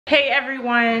Hey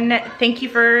everyone, thank you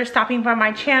for stopping by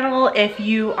my channel. If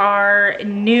you are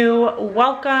new,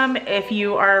 welcome. If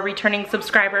you are a returning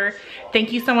subscriber,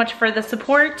 thank you so much for the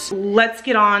support. Let's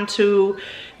get on to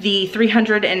the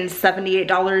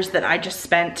 $378 that I just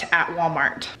spent at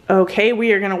Walmart. Okay,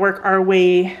 we are gonna work our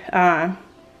way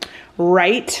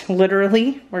right,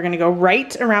 literally. We're gonna go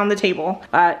right around the table.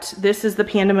 But this is the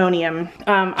pandemonium.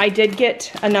 I did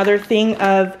get another thing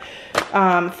of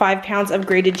 5 pounds of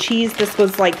grated cheese. This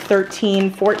was like $13,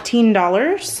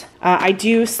 $14. I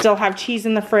do still have cheese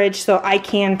in the fridge, so I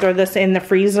can throw this in the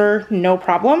freezer, no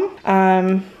problem.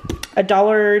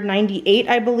 $1.98,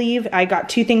 I believe. I got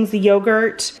 2 things of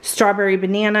yogurt, strawberry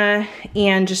banana,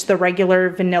 and just the regular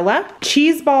vanilla.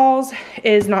 Cheese balls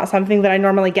is not something that I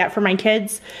normally get for my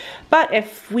kids, but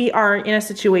if we are in a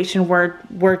situation where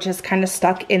we're just kind of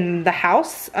stuck in the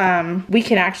house, we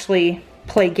can actually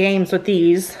play games with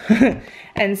these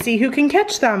and see who can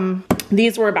catch them.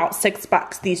 These were about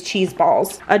 $6, these cheese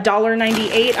balls.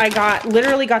 $1.98, I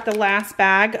literally got the last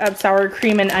bag of sour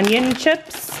cream and onion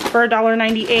chips for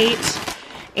 $1.98.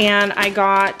 And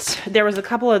there was a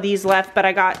couple of these left, but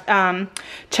I got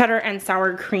cheddar and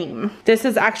sour cream. This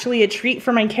is actually a treat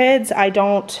for my kids. I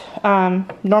don't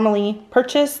normally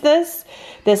purchase this.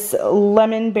 This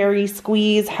lemon berry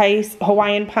squeeze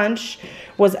Hawaiian punch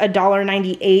was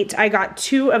 $1.98. I got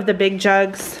 2 of the big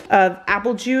jugs of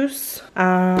apple juice.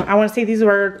 I want to say these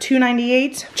were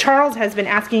 $2.98. Charles has been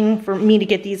asking for me to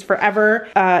get these forever.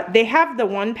 They have the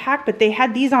 1-pack, but they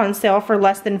had these on sale for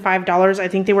less than $5. I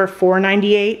think they were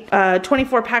 $4.98.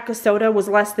 24 pack of soda was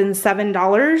less than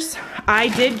 $7. I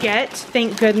did get,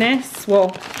 thank goodness,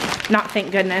 well, not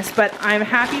thank goodness, but I'm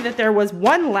happy that there was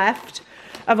one left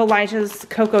of Elijah's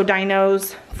Cocoa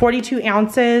Dinos, 42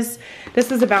 ounces.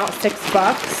 This is about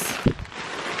 $6.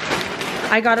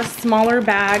 I got a smaller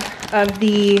bag of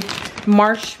the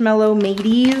Marshmallow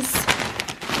Mateys.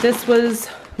 This was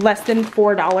less than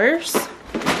 $4.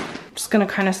 Just gonna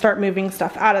kind of start moving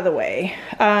stuff out of the way.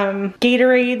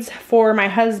 Gatorades for my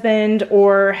husband,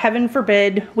 or heaven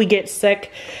forbid we get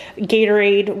sick.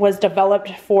 Gatorade was developed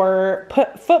for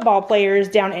football players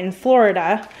down in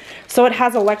Florida. So it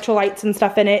has electrolytes and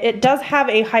stuff in it. It does have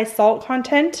a high salt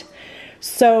content.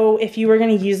 So if you were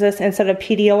gonna use this instead of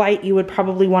Pedialyte, you would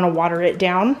probably wanna water it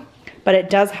down. But it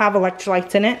does have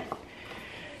electrolytes in it.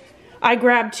 I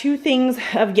grabbed 2 things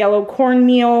of yellow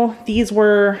cornmeal. These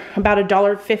were about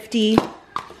 $1.50,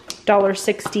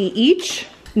 $1.60 each.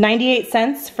 98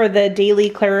 cents for the daily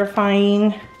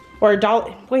clarifying, or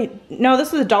wait, no,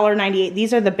 this is $1.98.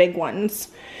 These are the big ones.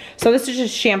 So this is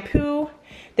just shampoo.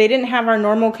 They didn't have our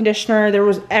normal conditioner.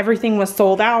 Everything was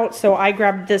sold out, so I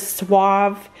grabbed this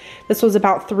Suave. This was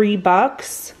about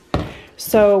 $3.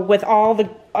 So with all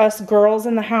us girls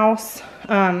in the house,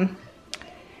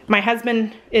 my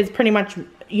husband is pretty much,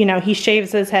 you know, he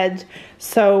shaves his head,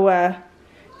 so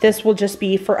this will just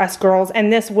be for us girls,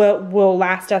 and this will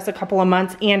last us a couple of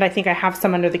months, and I think I have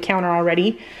some under the counter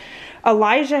already.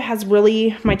 Elijah has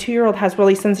my 2-year-old has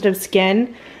really sensitive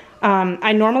skin.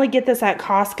 I normally get this at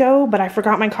Costco, but I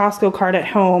forgot my Costco card at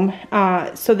home,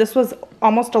 so this was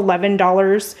almost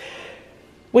 $11,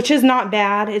 which is not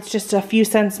bad. It's just a few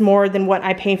cents more than what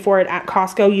I pay for it at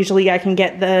Costco. Usually I can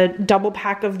get the double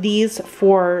pack of these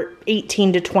for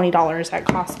 $18 to $20 at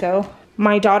Costco.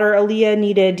 My daughter Aaliyah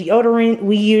needed deodorant.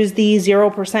 We use the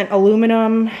 0%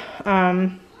 aluminum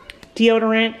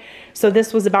deodorant. So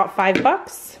this was about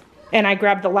 $5. And I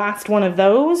grabbed the last one of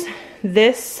those.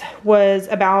 This was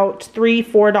about $3,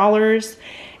 $4.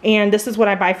 And this is what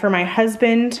I buy for my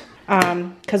husband,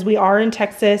 because we are in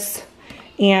Texas,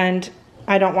 and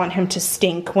I don't want him to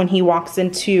stink when he walks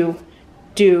into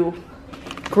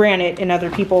granite in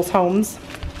other people's homes.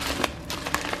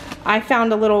 I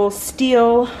found a little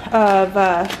steal of,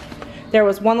 there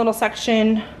was one little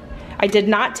section. I did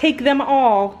not take them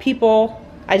all, people.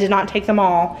 I did not take them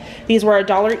all. These were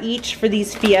 $1 each for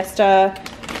these Fiesta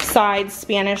side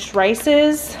Spanish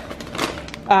rices.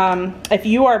 If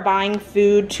you are buying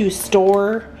food to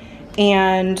store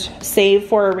and save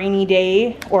for a rainy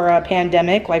day or a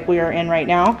pandemic like we are in right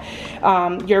now,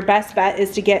 your best bet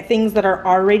is to get things that are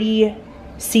already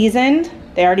seasoned.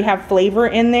 They already have flavor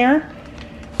in there.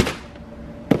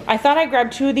 I thought I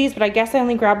grabbed 2 of these, but I guess I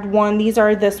only grabbed 1. These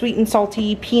are the sweet and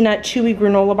salty peanut chewy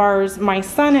granola bars. My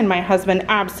son and my husband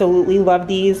absolutely love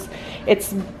these.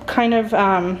 It's kind of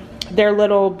their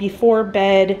little before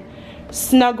bed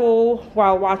snuggle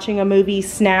while watching a movie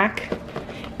snack,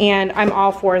 and I'm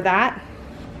all for that.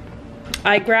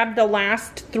 I grabbed the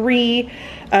last 3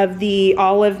 of the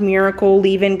Olive Miracle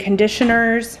leave-in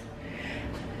conditioners.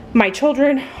 My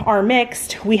children are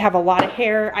mixed. We have a lot of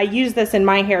hair. I use this in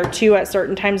my hair too at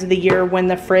certain times of the year when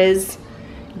the frizz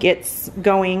gets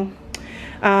going.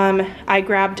 I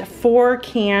grabbed 4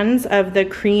 cans of the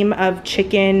cream of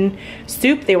chicken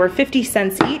soup. They were 50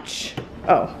 cents each.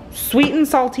 Oh, sweet and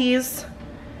salties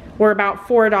were about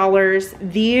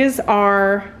 $4. These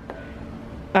are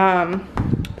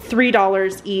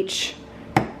 $3 each.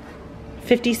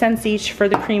 50 cents each for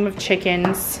the cream of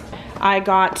chickens. I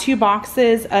got 2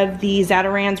 boxes of the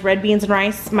Zatarans red beans and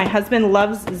rice. My husband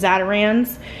loves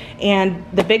Zatarans, and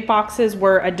the big boxes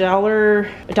were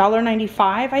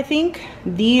 $1.95, I think.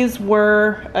 These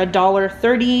were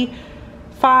 $1.35,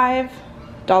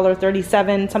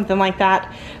 $1.37, something like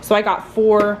that. So I got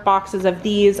 4 boxes of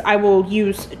these. I will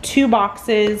use 2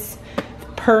 boxes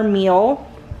per meal,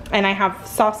 and I have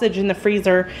sausage in the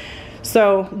freezer.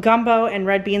 So gumbo and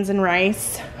red beans and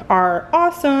rice are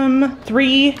awesome.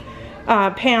 3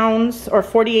 pounds or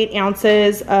 48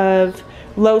 ounces of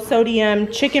low sodium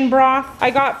chicken broth.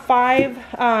 I got 5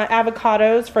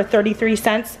 avocados for 33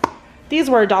 cents. These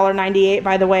were $1.98,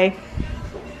 by the way.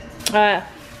 5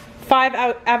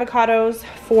 avocados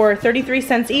for 33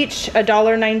 cents each,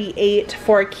 $1.98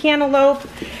 for a cantaloupe.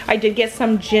 I did get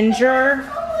some ginger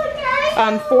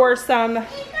for some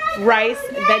rice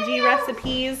veggie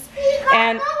recipes.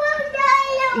 And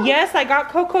yes, I got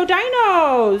Cocoa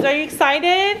Dinos. Are you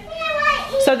excited?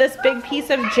 So this big piece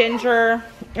of ginger,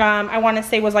 I want to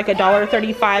say was like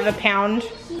 $1.35 a pound.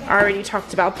 I already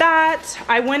talked about that.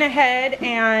 I went ahead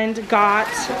and got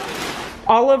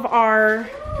all of our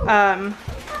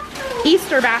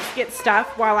Easter basket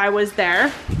stuff while I was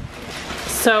there.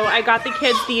 So I got the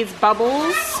kids these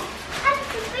bubbles.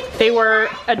 They were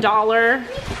 $1.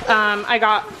 I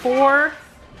got 4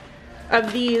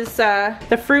 of these,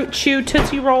 the Fruit Chew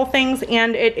Tootsie Roll things,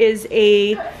 and it is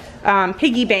a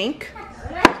piggy bank.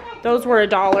 Those were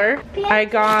 $1. I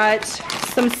got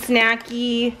some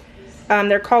snacky,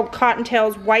 they're called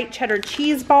Cottontails white cheddar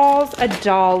cheese balls,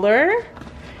 $1.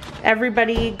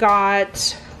 Everybody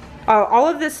got, all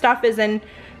of this stuff is in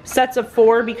sets of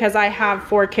 4 because I have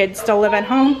 4 kids still live at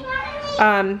home.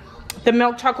 The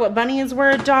milk chocolate bunnies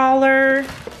were $1.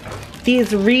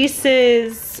 These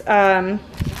Reese's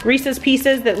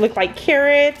Pieces that look like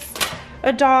carrots,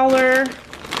 $1.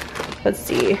 Let's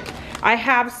see. I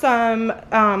have some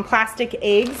plastic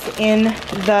eggs in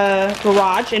the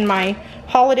garage in my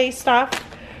holiday stuff.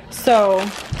 So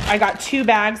I got 2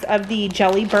 bags of the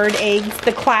Jelly Bird eggs,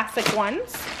 the classic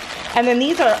ones. And then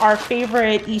these are our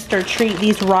favorite Easter treat,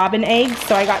 these robin eggs.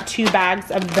 So I got 2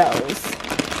 bags of those.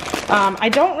 I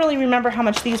don't really remember how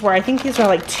much these were. I think these are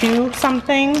like 2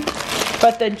 something.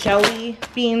 But the jelly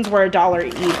beans were $1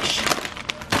 each.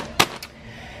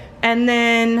 And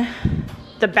then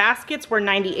the baskets were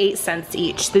 98 cents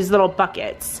each, these little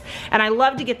buckets. And I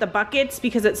love to get the buckets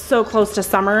because it's so close to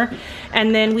summer.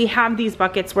 And then we have these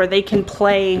buckets where they can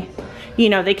play, you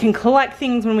know, they can collect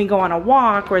things when we go on a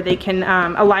walk, or they can,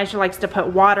 Elijah likes to put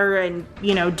water and,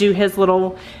 you know, do his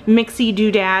little mixy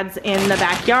doodads in the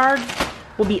backyard.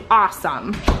 Will be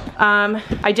awesome.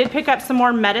 I did pick up some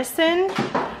more medicine.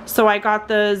 So I got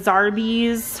the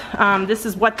Zarbee's. This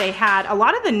is what they had. A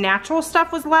lot of the natural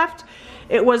stuff was left.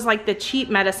 It was like the cheap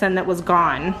medicine that was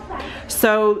gone.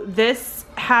 So this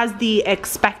has the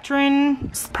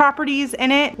expectorant properties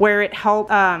in it, where it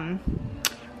helped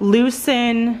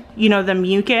loosen, you know, the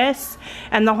mucus.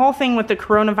 And the whole thing with the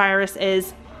coronavirus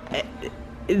is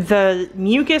the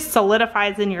mucus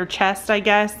solidifies in your chest, I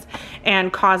guess,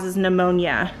 and causes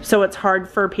pneumonia. So it's hard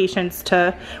for patients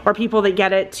to, or people that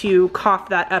get it, to cough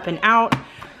that up and out.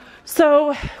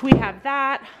 So we have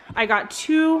that. I got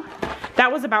 2,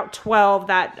 that was about 12,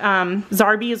 that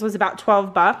Zarbee's was about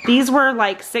 12 bucks. These were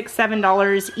like $6,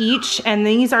 $7 each, and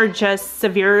these are just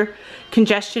severe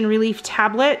congestion relief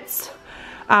tablets.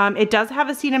 It does have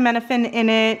acetaminophen in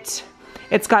it.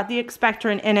 It's got the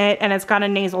expectorant in it, and it's got a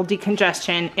nasal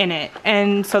decongestion in it.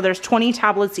 And so there's 20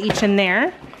 tablets each in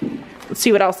there. Let's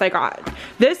see what else I got.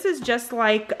 This is just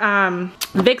like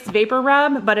Vicks Vapor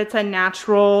Rub, but it's a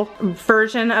natural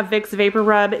version of Vicks Vapor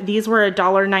Rub. These were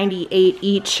 $1.98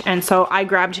 each, and so I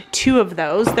grabbed 2 of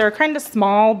those. They're kind of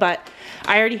small, but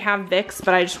I already have Vicks,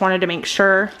 but I just wanted to make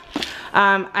sure.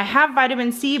 I have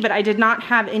vitamin C, but I did not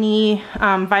have any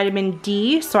vitamin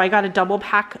D, so I got a double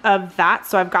pack of that.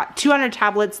 So I've got 200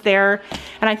 tablets there,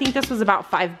 and I think this was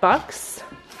about 5 bucks.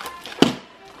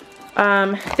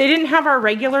 They didn't have our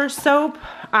regular soap.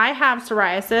 I have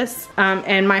psoriasis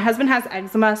and my husband has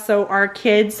eczema, so our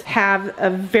kids have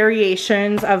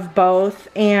variations of both,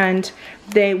 and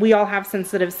we all have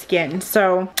sensitive skin.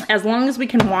 So as long as we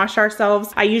can wash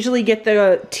ourselves, I usually get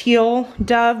the teal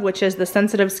Dove, which is the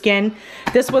sensitive skin.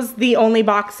 This was the only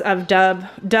box of Dove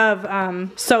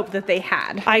soap that they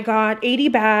had. I got 80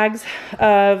 bags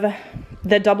of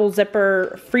the double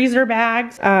zipper freezer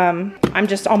bags. I'm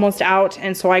just almost out,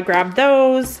 and so I grabbed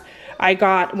those. I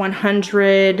got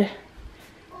 100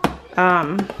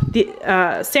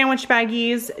 sandwich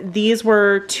baggies. These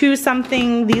were 2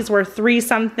 something, these were 3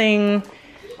 something.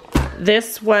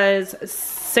 This was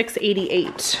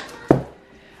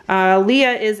 $6.88.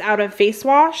 Leah is out of face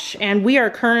wash, and we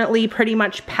are currently pretty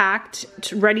much packed,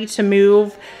 ready to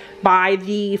move by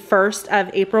the 1st of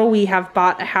April. We have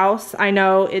bought a house. I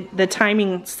know the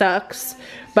timing sucks,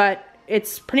 but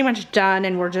it's pretty much done,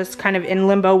 and we're just kind of in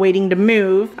limbo waiting to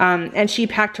move. And she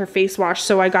packed her face wash,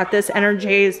 so I got this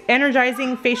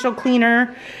energizing facial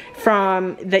cleaner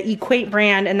from the Equate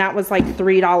brand, and that was like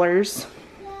 $3.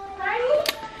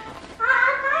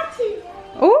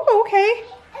 Oh, okay.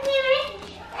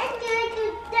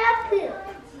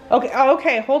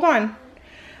 Okay, hold on.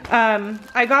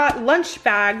 I got lunch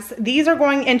bags. These are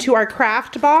going into our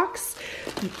craft box.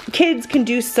 Kids can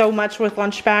do so much with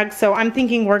lunch bags, so I'm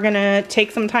thinking we're gonna take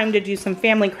some time to do some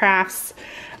family crafts.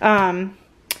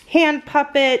 Hand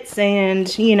puppets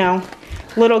and, you know,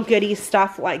 little goodie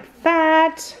stuff like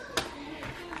that.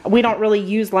 We don't really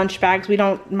use lunch bags.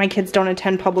 My kids don't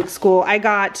attend public school. I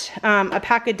got a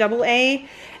pack of AA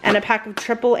and a pack of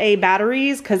AAA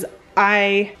batteries, because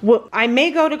I may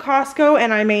go to Costco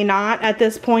and I may not at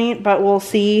this point, but we'll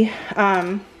see.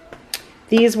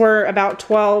 These were about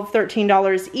 $12,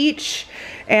 $13 each,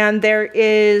 and there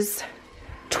is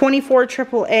 24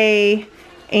 AAA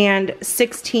and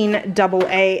 16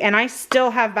 AA, and I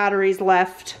still have batteries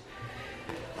left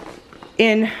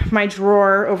in my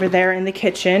drawer over there in the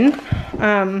kitchen.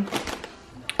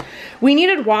 We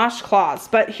needed washcloths,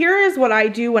 but here is what I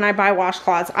do when I buy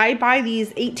washcloths. I buy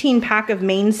these 18 pack of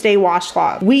Mainstay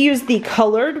washcloths. We use the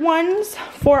colored ones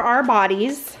for our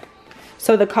bodies.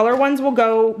 So the color ones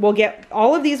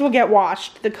all of these will get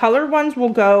washed. The colored ones will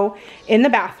go in the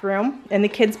bathroom, in the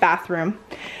kids' bathroom.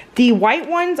 The white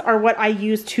ones are what I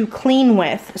use to clean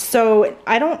with. So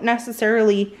I don't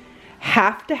necessarily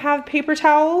have to have paper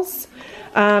towels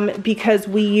because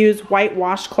we use white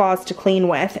washcloths to clean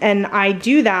with, and I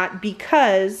do that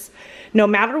because no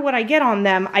matter what I get on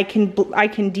them, I can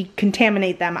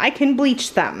decontaminate them, I can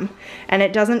bleach them, and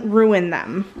it doesn't ruin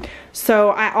them.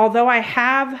 So although I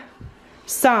have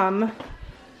some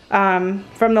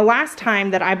from the last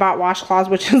time that I bought washcloths,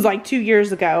 which was like 2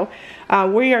 years ago,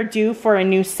 we are due for a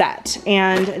new set,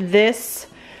 and this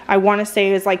I want to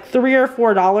say is like $3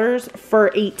 or $4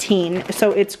 for 18.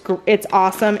 So it's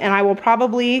awesome, and I will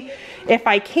probably, if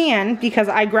I can, because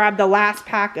I grabbed the last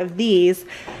pack of these,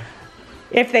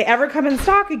 if they ever come in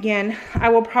stock again, I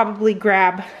will probably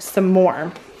grab some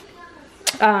more.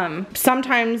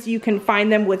 Sometimes you can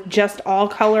find them with just all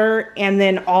color and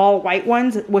then all white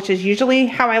ones, which is usually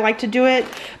how I like to do it,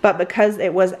 but because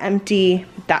it was empty,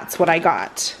 that's what I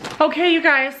got. Okay, you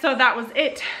guys, so that was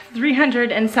it.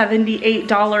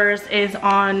 $378 is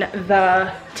on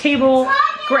the table.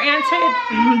 Granted,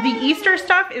 the Easter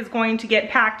stuff is going to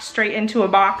get packed straight into a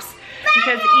box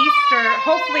because Easter,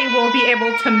 hopefully we'll be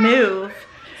able to move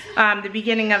the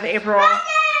beginning of April.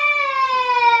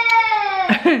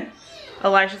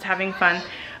 Elijah's having fun.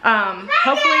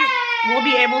 Hopefully we'll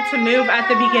be able to move at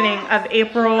the beginning of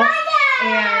April,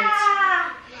 and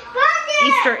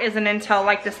Easter isn't until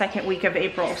like the 2nd week of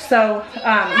April. So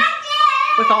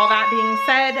with all that being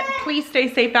said, please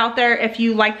stay safe out there. If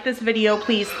you liked this video,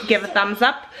 please give a thumbs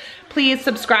up. Please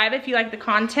subscribe if you like the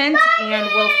content, and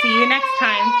we'll see you next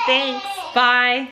time. Thanks. Bye.